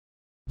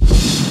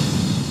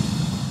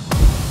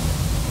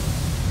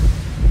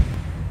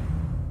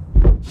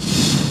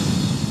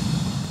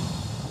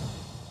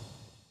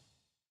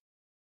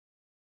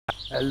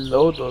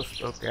Hello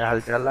दोस्तों, क्या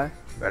हाल चाल है।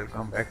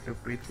 Welcome back to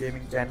Preet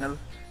gaming channel.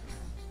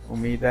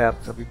 उम्मीद है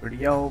आप सभी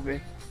बढ़िया होंगे।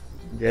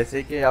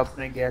 जैसे कि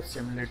आपने गैस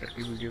सिमुलेटर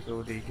की वीडियो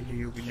तो देखी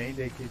ली होगी, नहीं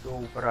देखी तो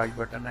ऊपर आई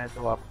बटन है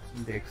तो आप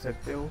देख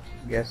सकते हो।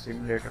 गैस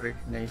सिमुलेटर एक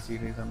नई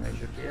सीरीज हमने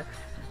शुरू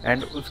किया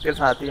एंड उसके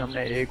साथ ही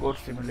हमने एक और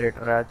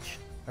सिमुलेटर आज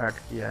स्टार्ट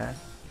किया है।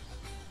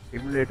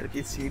 सिमुलेटर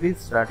की सीरीज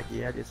स्टार्ट की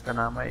है जिसका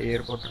नाम है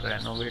एयरपोर्ट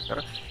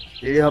रेनोवेटर।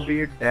 ये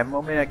अभी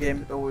डेमो में है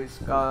गेम, तो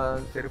इसका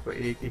सिर्फ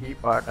एक ही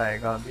पार्ट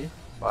आएगा अभी।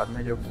 बाद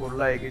में जब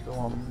फुल आएगी तो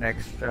हम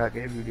नेक्स्ट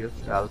आगे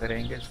वीडियोस डालते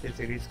रहेंगे इसके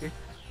सीरीज़ की।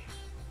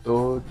 तो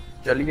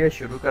चलिए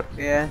शुरू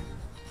करते हैं,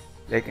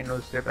 लेकिन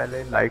उससे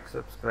पहले लाइक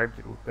सब्सक्राइब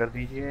जरूर कर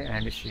दीजिए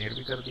एंड शेयर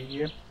भी कर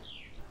दीजिए।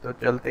 तो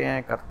चलते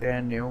हैं, करते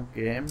हैं न्यू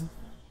गेम।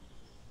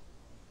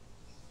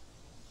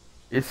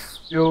 इस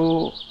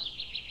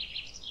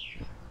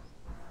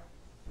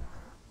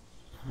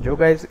जो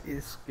गाइस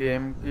इस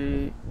गेम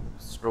की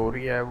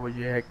स्टोरी है वो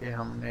ये है कि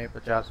हमने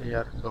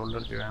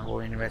 $50,000 जो है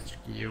वो इन्वेस्ट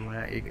किए हुए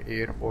हैं एक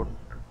एयरपोर्ट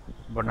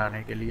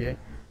बनाने के लिए।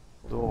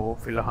 तो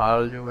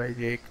फिलहाल जो है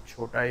ये एक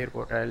छोटा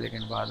एयरपोर्ट है,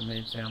 लेकिन बाद में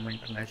इसे हम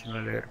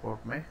इंटरनेशनल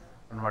एयरपोर्ट में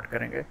कन्वर्ट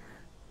करेंगे।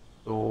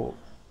 तो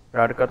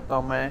स्टार्ट करता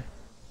हूँ मैं।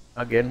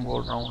 अगेन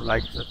बोल रहा हूँ,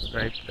 लाइक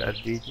सब्सक्राइब कर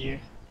दीजिए,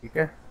 ठीक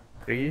है।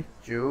 3,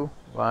 2,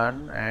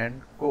 1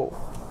 and go.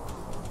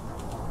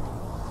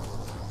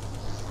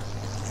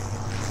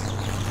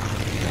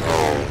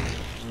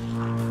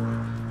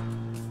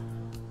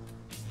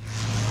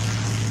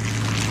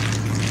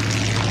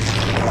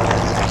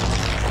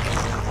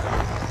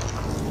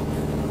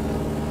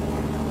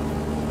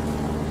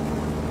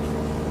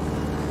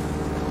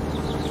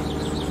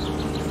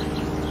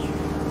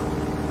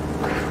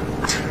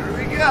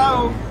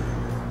 Go!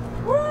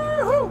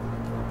 Woohoo!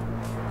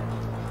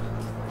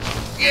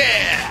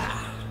 Yeah!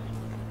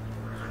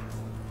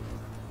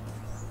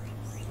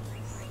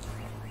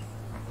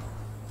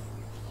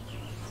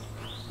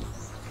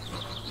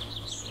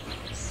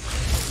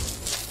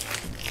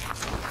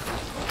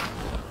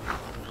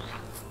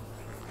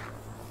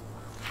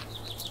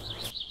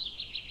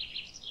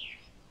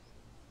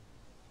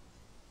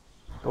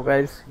 तो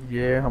गाइस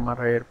ये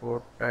हमारा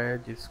एयरपोर्ट है,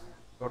 जिस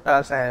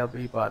छोटा सा है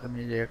अभी, बाद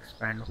में ये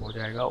एक्सपेंड हो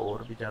जाएगा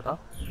और भी ज़्यादा।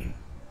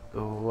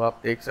 तो आप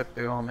देख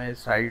सकते हो हमें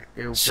साइड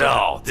के ऊपर So,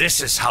 this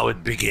is how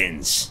it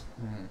begins.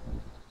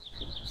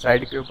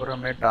 Side के ऊपर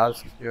हमें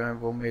टास्क जो है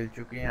वो मिल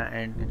चुकी हैं।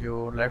 एंड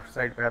जो लेफ्ट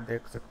साइड पे आप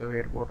देख सकते हो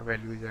एयरपोर्ट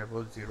वैल्यू जो है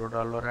वो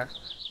 $0 है।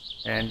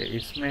 एंड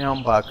इसमें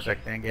हम भाग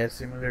सकते हैं। गैस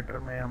सिमुलेटर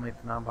में हम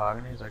इतना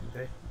भाग नहीं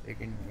सकते,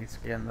 लेकिन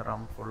इसके अंदर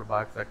हम फुल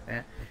भाग सकते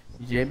हैं।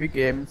 ये भी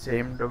गेम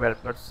सेम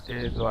डेवलपर्स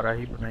के द्वारा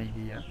ही बनाई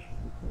गई है।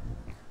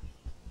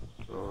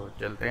 तो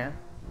चलते हैं।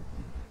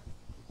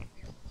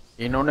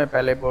 इन्होंने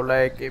पहले बोला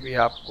है कि भी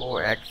आपको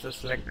एक्सेस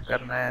सेलेक्ट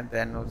करना है,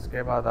 देन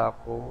उसके बाद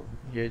आपको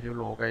ये जो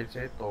लोग है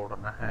इसे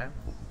तोड़ना है।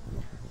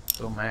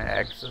 तो मैं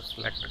एक्सेस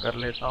सेलेक्ट कर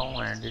लेता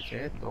हूँ एंड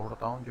इसे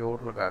तोड़ता हूँ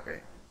जोर लगा के।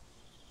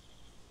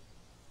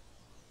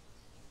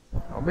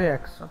 अबे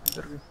एक्सेस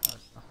इधर भी।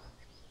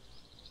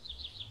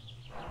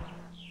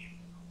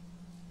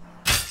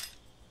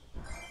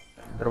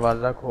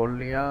 दरवाज़ा खोल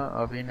लिया।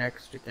 अभी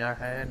नेक्स्ट क्या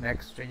है?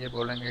 नेक्स्ट ये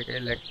बोलेंगे कि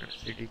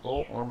इलेक्ट्रिसिटी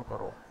को ऑन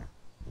करो।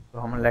 तो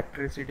हम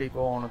इलेक्ट्रिसिटी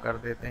को ऑन कर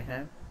देते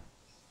हैं।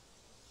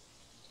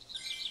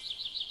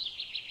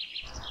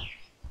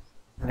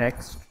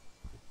 Next,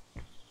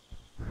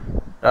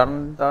 turn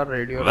the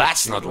radio.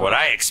 That's not what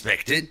I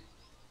expected.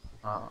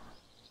 हाँ,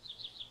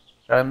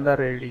 turn the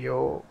radio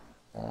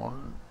on,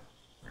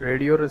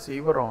 radio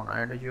receiver on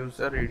and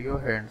use the radio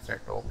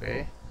handset.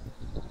 Okay.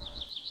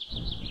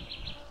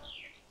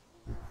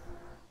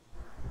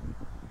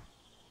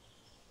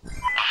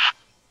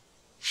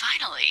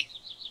 Finally!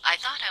 I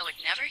thought I would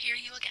never hear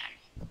you again.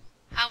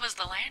 How was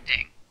the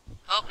landing?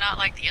 Hope not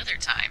like the other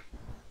time.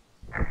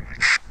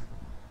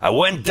 I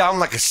went down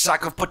like a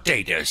sack of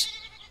potatoes.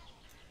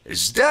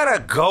 Is that a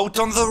goat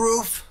on the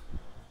roof?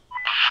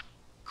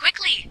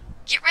 Quickly!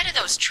 Get rid of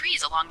those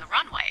trees along the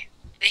runway.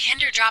 They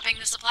hinder dropping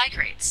the supply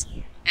crates.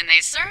 And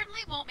they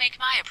certainly won't make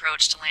my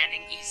approach to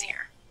landing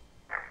easier.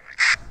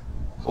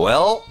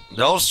 Well,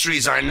 those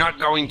trees are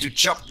not going to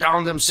chop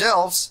down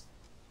themselves.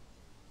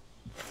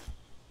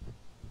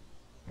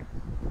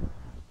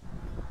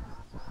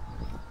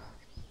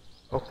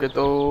 Okay,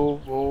 तो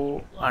वो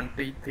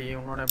aunty थी,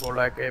 उन्होंने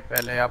बोला कि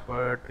पहले आप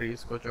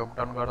trees को chop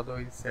down कर दो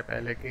इससे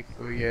पहले कि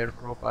कोई एयर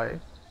ड्रॉप आए।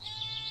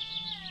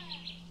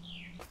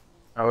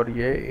 और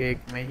ये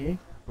एक में ही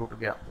टूट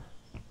गया,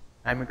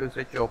 M2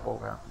 से चॉप हो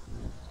गया।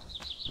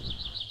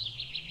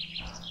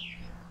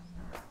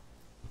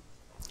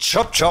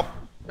 Chop chop.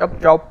 Chop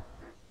chop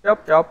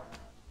chop chop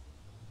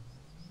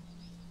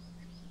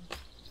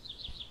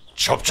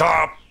Chop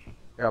chop.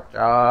 Chop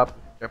chop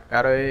chop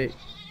करो।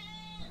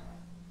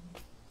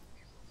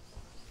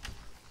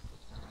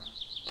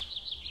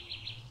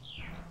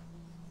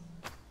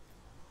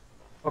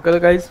 ओके तो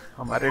गाइस,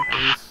 हमारे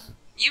trees.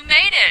 You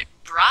made it!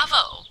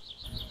 Bravo!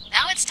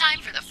 Now it's time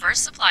for the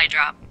first supply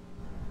drop.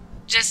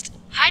 Just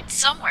hide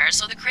somewhere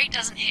so the crate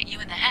doesn't hit you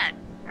in the head.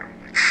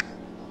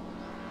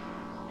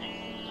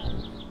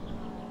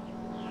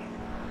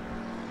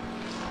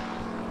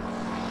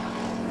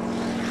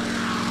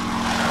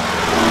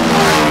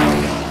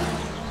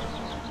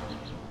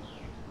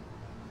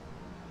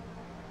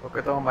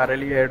 Okay, तो हमारे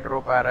लिए air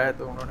drop आ रहा है,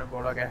 तो उन्होंने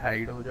बोला कि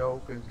हाइड हो जाओ,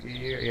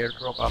 क्योंकि एयर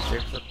ड्रॉप आप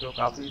देख सकते हो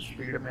काफ़ी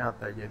स्पीड में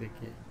आता है, ये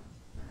देखिए।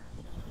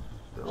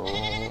 तो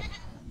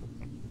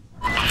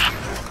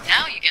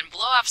Now you can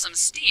blow off some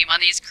steam on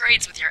these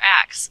crates with your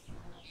axe.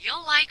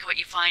 You'll like what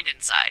you find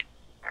inside.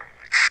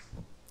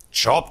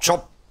 Chop,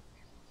 chop.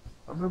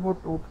 अबे वो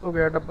टूट तो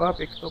गया डब्बा,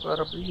 पिक तो कर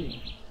अभी।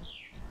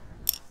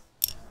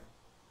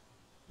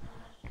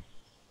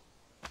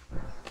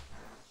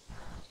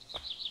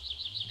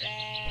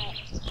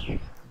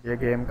 ये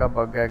गेम का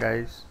बग है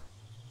गाइस।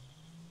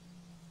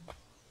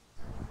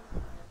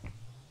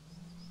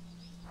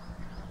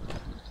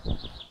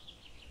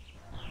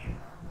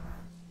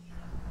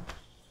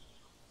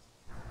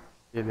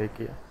 ये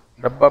देखिए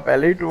डब्बा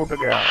पहले ही टूट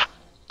गया।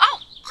 Oh,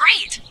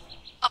 great!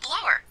 A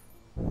blower.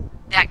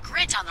 That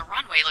grit on the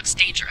runway looks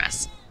dangerous.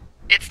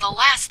 It's the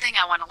last thing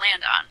I want to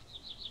land on.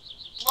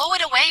 Blow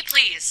it away,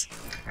 please.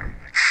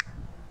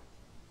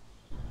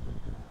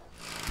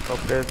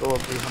 Okay, तो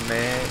अभी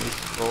हमें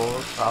इसको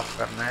साफ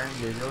करना है,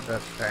 ये जो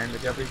डस्ट है।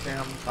 जब इसे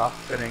हम साफ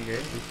करेंगे,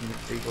 इस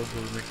मिट्टी को,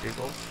 धूल मिट्टी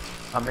को,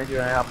 हमें जो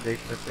है आप देख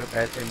सकते हो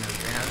पैसे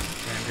मिलते हैं।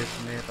 एंड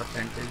इसमें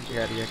परसेंटेज भी आ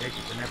रही है कि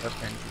कितने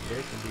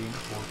परसेंटेज क्लीन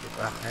हो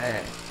चुका है।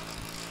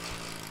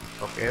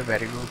 Okay,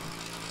 very good.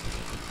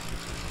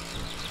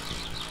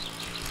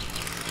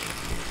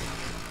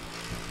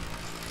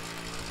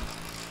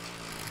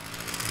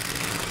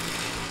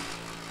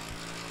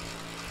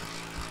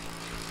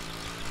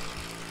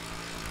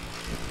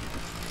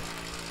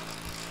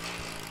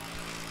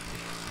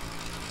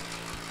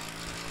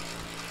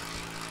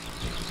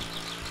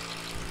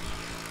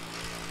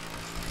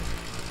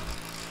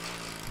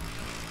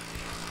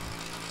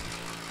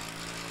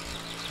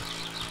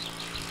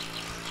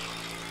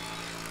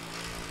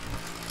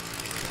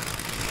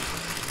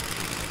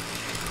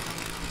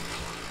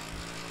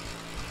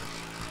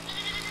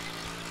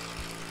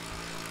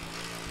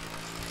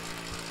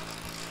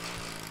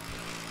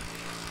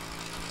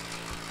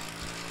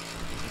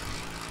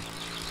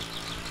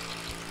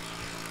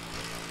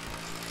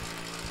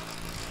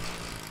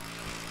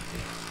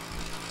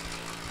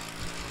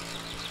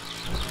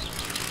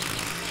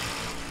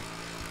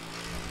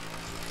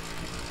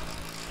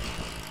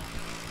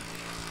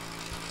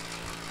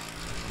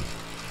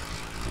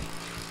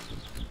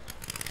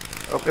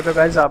 ओके, तो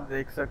गाइज आप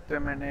देख सकते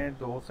हैं मैंने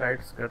 2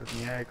 साइड्स कर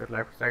दिए हैं, एक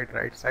left side,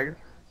 right side.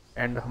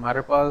 And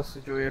हमारे पास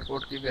जो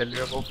एयरपोर्ट की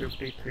वैल्यू है वो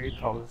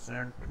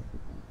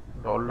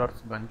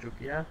 $53,000 बन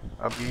चुकी है।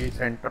 अभी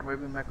सेंटर में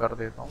भी मैं कर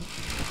देता हूँ।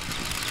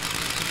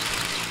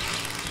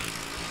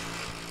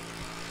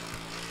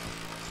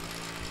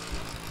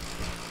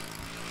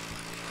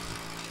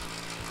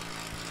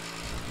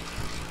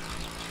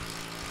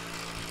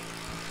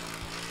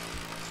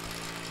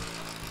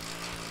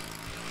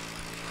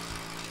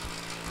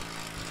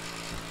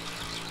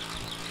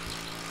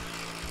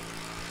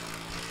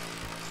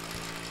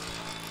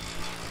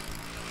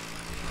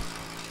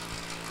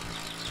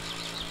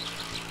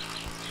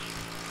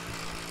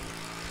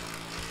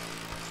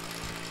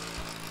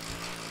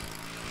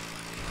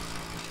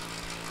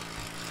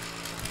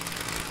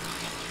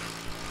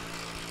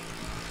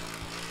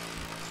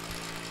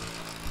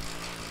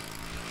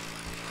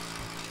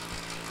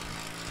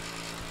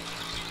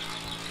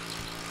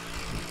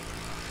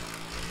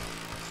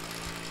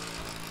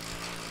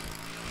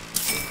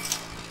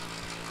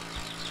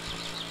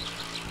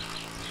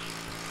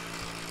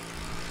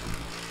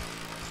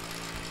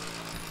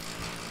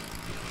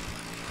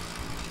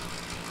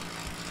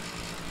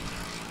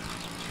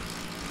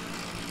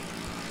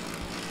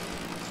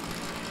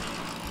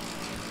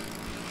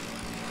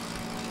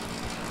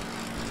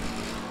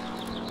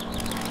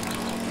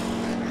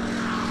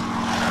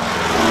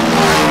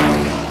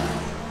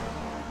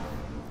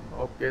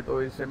 ओके, तो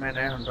इसे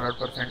मैंने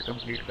 100%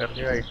 कंप्लीट कर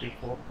दिया।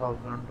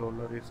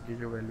 $84,000 इसकी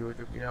जो वैल्यू हो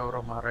चुकी है। और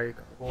हमारा एक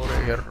और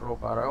एयर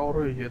ड्रॉप आ रहा है,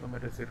 और ये तो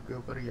मेरे सिर के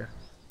ऊपर ही है।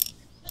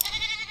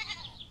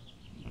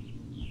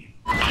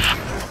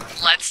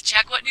 Let's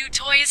check what new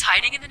toy is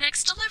hiding in the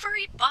next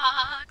delivery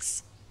box.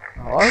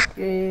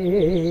 Okay,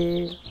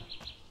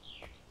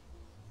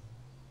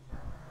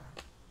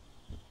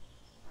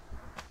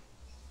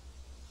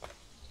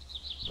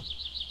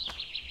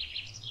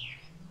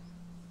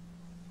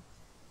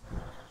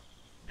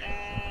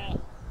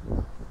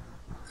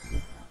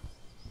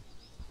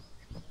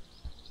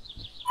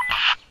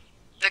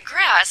 The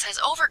grass has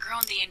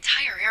overgrown the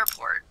entire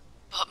airport,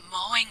 but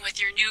mowing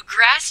with your new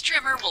grass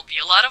trimmer will be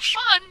a lot of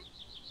fun.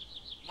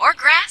 More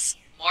grass,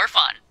 more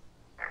fun.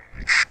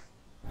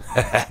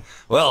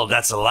 Well,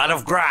 that's a lot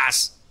of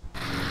grass.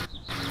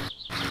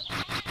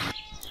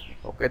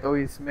 Okay, तो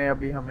इसमें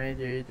अभी हमें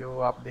ये जो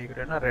आप देख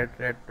रहे हैं ना,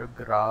 रेड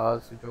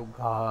ग्रास, जो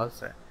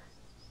घास है,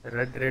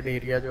 रेड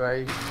एरिया जो है,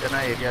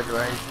 इतना एरिया जो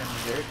है इसे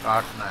मुझे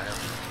काटना है।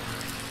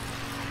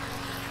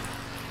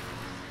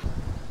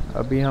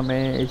 अभी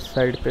हमें इस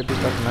साइड पे भी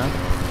करना है।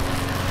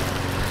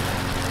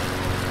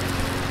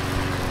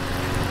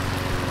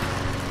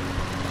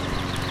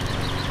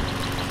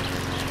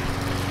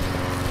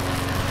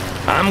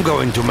 I'm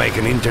going to make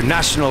an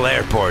international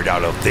airport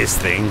out of this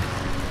thing.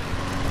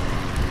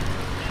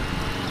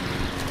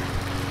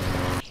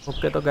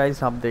 Okay तो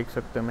गाइस आप देख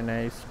सकते हो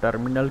मैंने इस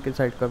टर्मिनल के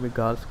साइड का भी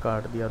घास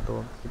काट दिया,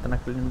 तो कितना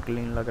क्लीन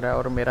क्लीन लग रहा है।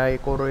 और मेरा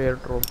एक और एयर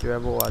ड्रॉप जो है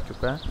वो आ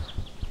चुका है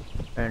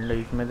एंड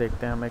इसमें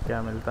देखते हैं हमें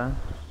क्या मिलता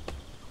है।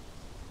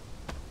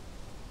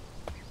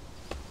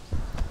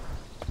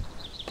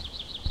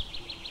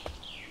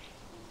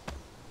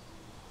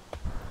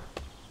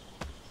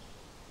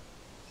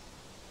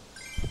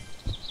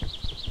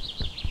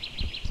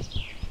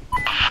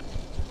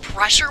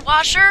 Pressure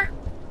washer?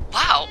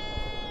 Wow,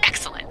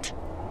 excellent.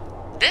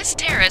 This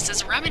terrace is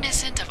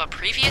reminiscent of a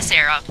previous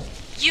era.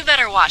 You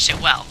better wash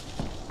it well.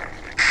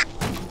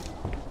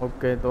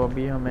 Okay तो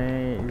अभी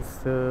हमें इस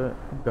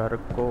घर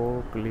को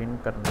क्लीन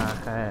करना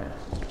है,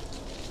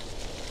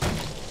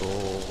 तो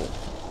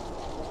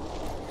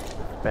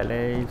पहले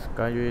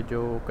इसका ये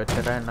जो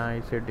कचरा है ना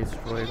इसे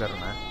डिस्ट्रॉय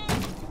करना है,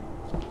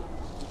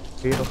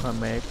 फिर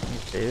हमें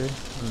इसे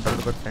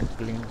 100%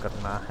 क्लीन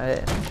करना है।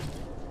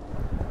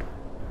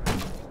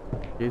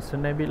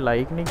 जिसने भी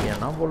लाइक नहीं किया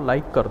ना वो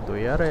लाइक कर दो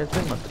यार,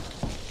 ऐसे मत।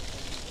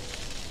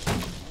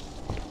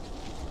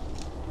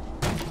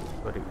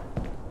 सॉरी,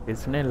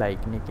 जिसने लाइक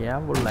नहीं किया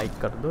वो लाइक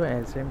कर दो,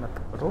 ऐसे मत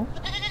करो।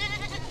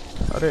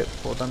 अरे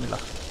पौधा मिला।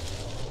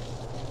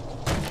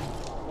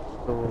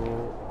 तो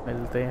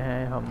मिलते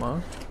हैं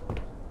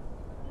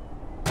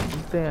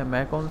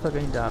मैं कौन सा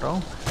कहीं जा रहा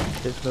हूँ।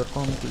 इस घर को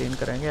हम क्लीन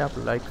करेंगे, आप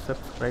लाइक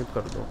सब्सक्राइब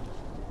कर दो।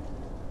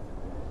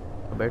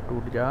 अबे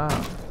टूट जा।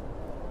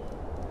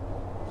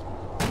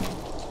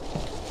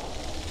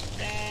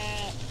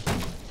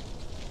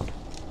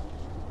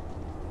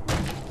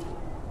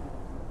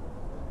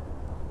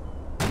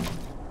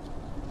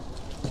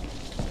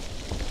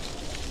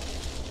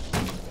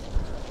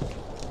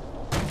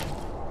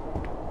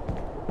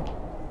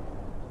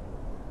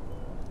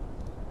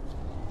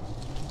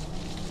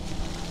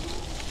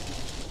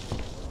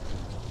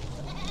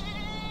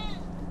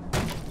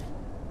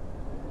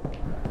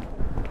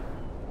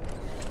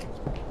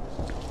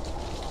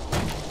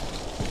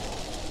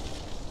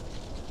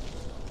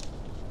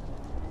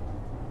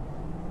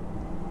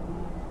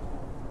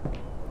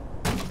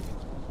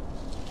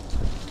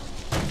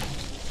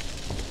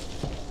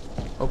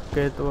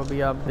 ओके तो अभी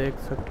आप देख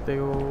सकते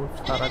हो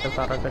सारा का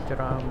सारा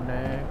कचरा हमने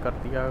कर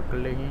दिया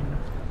क्लीन।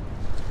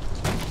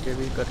 ये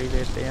भी कर ही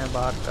देते हैं,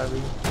 बाहर का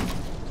भी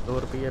 2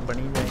 रुपये बन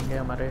ही जाएंगे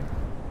हमारे।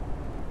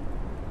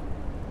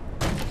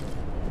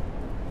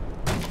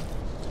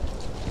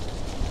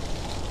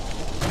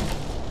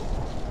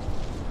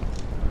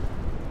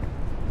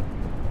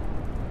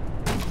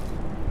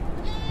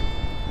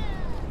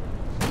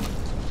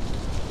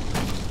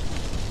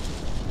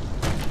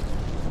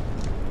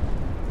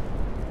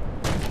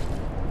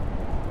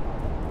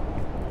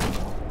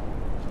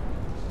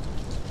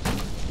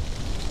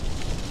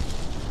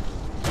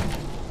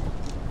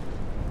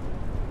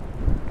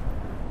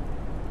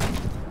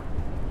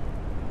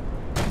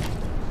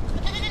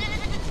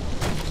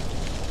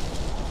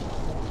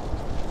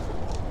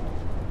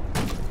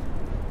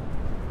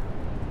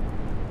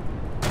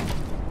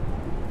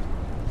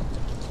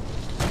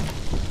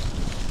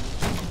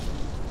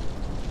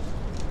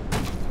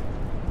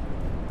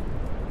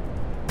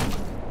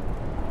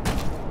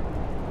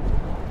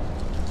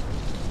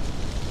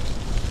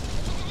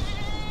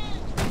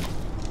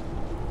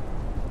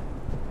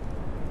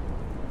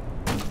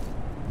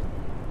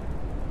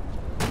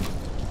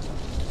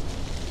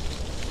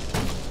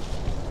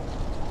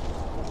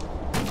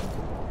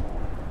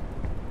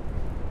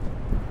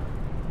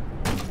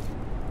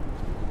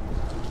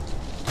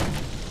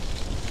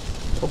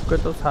 ओके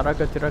तो सारा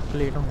कचरा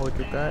क्लीन हो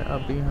चुका है,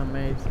 अभी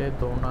हमें इसे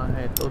धोना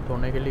है। तो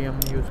धोने के लिए हम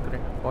यूज़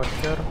करेंगे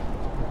वॉशर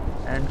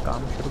एंड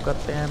काम शुरू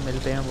करते हैं।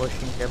 मिलते हैं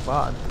वॉशिंग के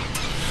बाद।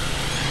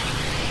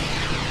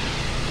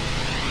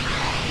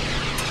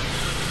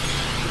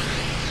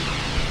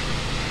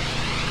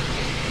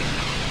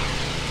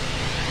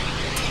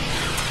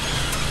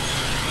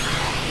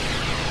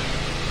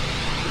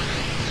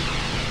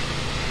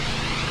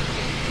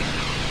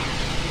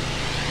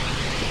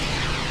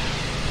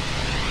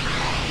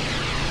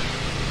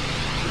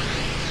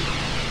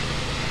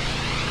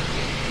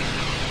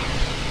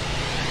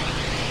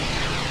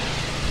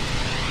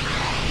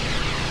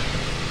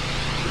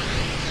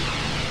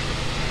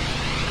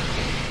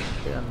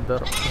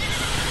 अंदर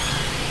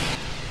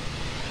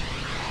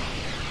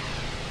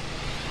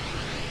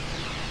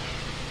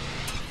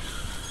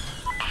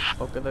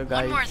okay, the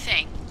guy. One more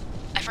thing.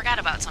 I forgot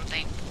about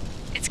something.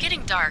 It's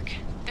getting dark.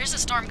 There's a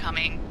storm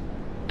coming.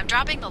 I'm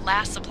dropping the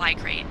last supply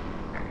crate.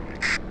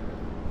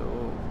 तो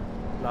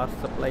लास्ट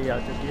सप्लाई आ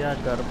चुकी है,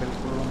 घर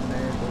बिल्कुल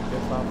हमने धो के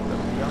साफ कर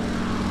दिया।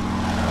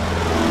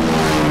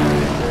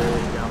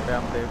 यहाँ पे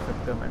आप देख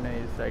सकते हो मैंने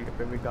इस साइड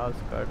पे भी घास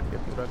काट के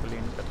पूरा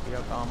क्लीन कर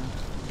दिया काम।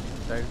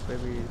 साइड पे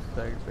भी, इस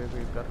साइड पे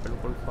भी घर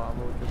बिल्कुल साफ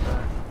हो चुका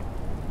है।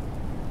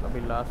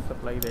 अभी लास्ट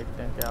सप्लाई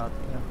देखते हैं क्या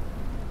आती है।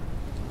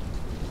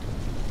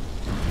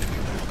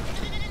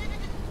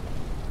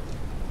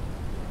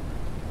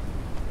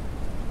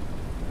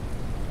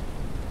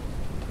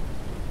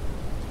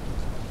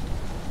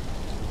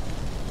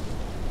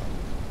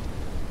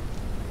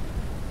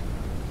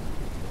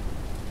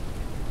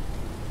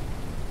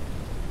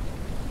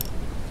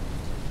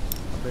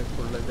 अरे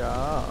खुल जा।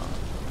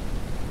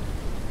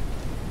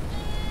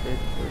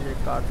 एक तो ये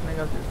काटने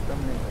का सिस्टम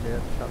नहीं मुझे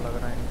अच्छा लग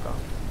रहा है इनका।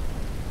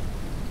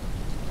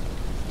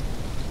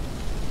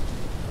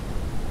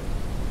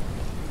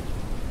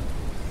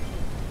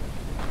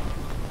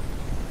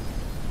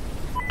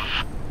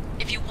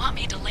 If you want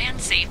me to land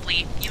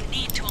safely, you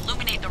need to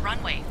illuminate the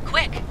runway.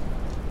 Quick!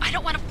 I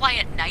don't want to fly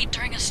at night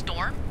during a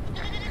storm.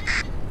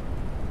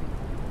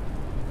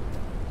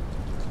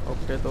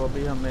 Okay, तो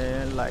अभी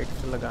हमें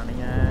लाइट्स लगानी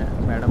है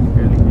मैडम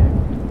के लिए।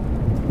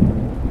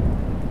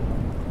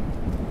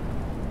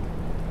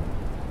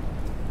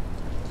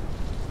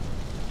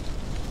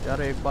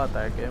 यार एक बात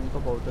है, गेम तो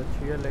बहुत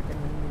अच्छी है लेकिन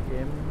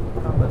गेम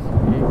का बस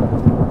एक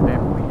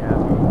टाइम भी है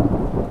अभी।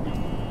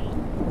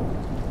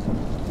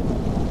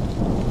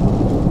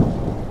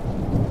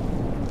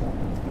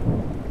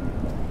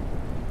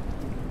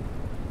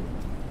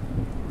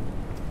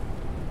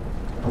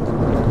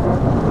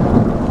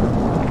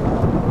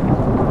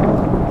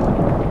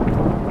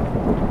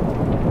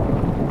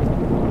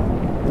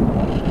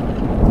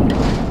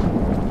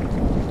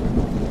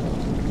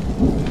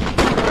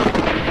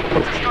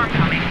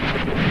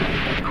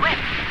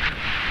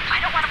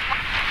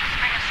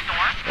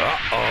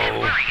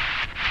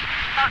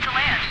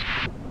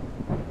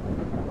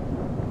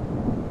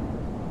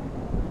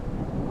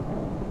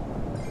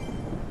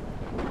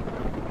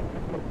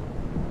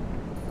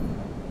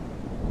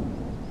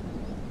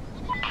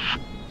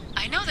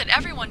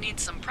 Everyone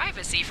needs some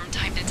privacy from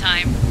time to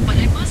time, but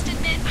I must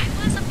admit I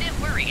was a bit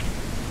worried.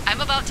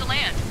 I'm about to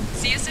land.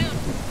 See you soon.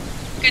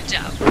 Good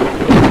job.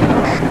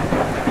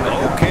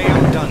 Okay,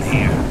 I'm done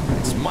here.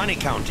 It's money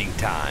counting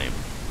time.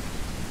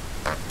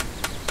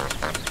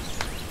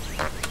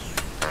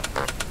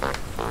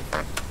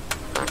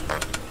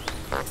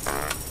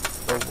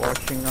 तो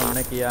washing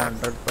हमने किया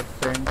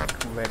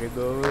 100%, very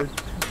good.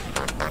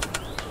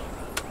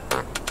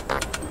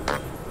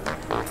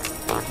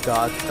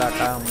 घास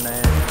काटा हमने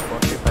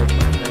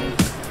 45%।